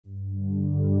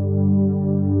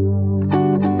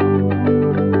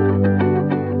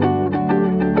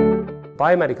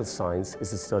Biomedical science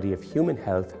is the study of human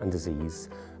health and disease,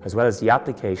 as well as the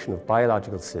application of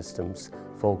biological systems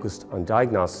focused on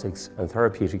diagnostics and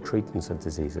therapeutic treatments of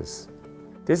diseases.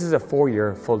 This is a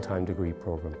 4-year full-time degree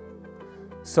program.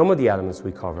 Some of the elements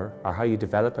we cover are how you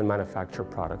develop and manufacture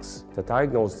products that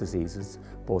diagnose diseases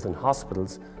both in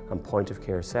hospitals and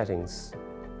point-of-care settings.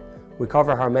 We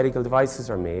cover how medical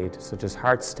devices are made, such as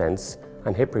heart stents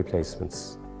and hip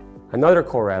replacements. Another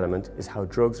core element is how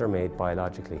drugs are made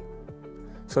biologically.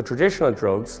 So traditional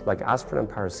drugs like aspirin and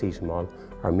paracetamol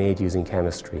are made using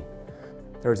chemistry.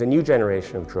 There is a new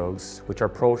generation of drugs which are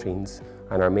proteins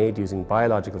and are made using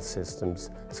biological systems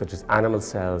such as animal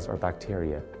cells or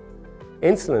bacteria.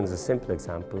 Insulin is a simple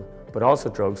example, but also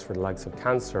drugs for the likes of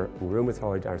cancer and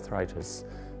rheumatoid arthritis,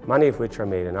 many of which are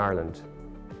made in Ireland.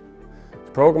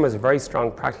 The programme has a very strong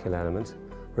practical element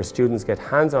where students get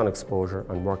hands-on exposure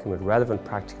on working with relevant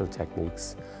practical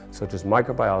techniques such as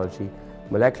microbiology,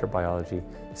 molecular biology,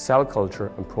 cell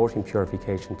culture and protein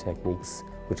purification techniques,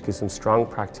 which gives them strong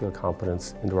practical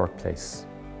competence in the workplace.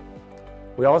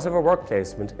 We also have a work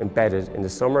placement embedded in the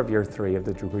summer of year 3 of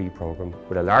the degree programme,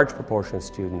 with a large proportion of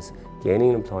students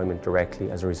gaining employment directly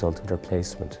as a result of their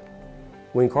placement.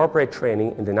 We incorporate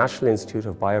training in the National Institute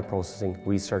of Bioprocessing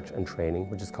Research and Training,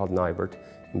 which is called NIBRT,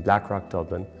 in Blackrock,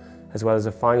 Dublin, as well as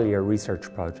a final year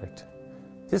research project.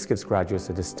 This gives graduates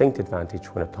a distinct advantage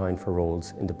when applying for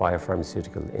roles in the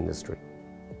biopharmaceutical industry.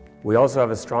 We also have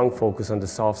a strong focus on the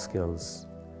soft skills.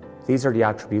 These are the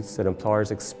attributes that employers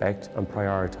expect and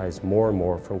prioritise more and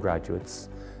more from graduates,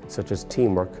 such as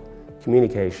teamwork,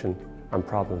 communication and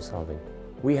problem solving.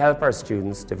 We help our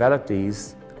students develop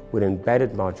these with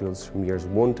embedded modules from years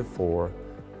 1 to 4,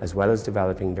 as well as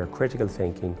developing their critical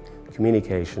thinking,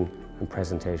 communication and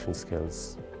presentation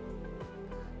skills.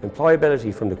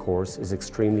 Employability from the course is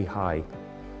extremely high.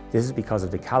 This is because of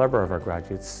the calibre of our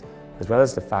graduates, as well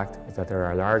as the fact that there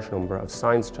are a large number of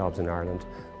science jobs in Ireland,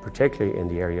 particularly in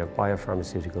the area of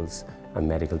biopharmaceuticals and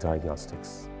medical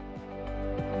diagnostics.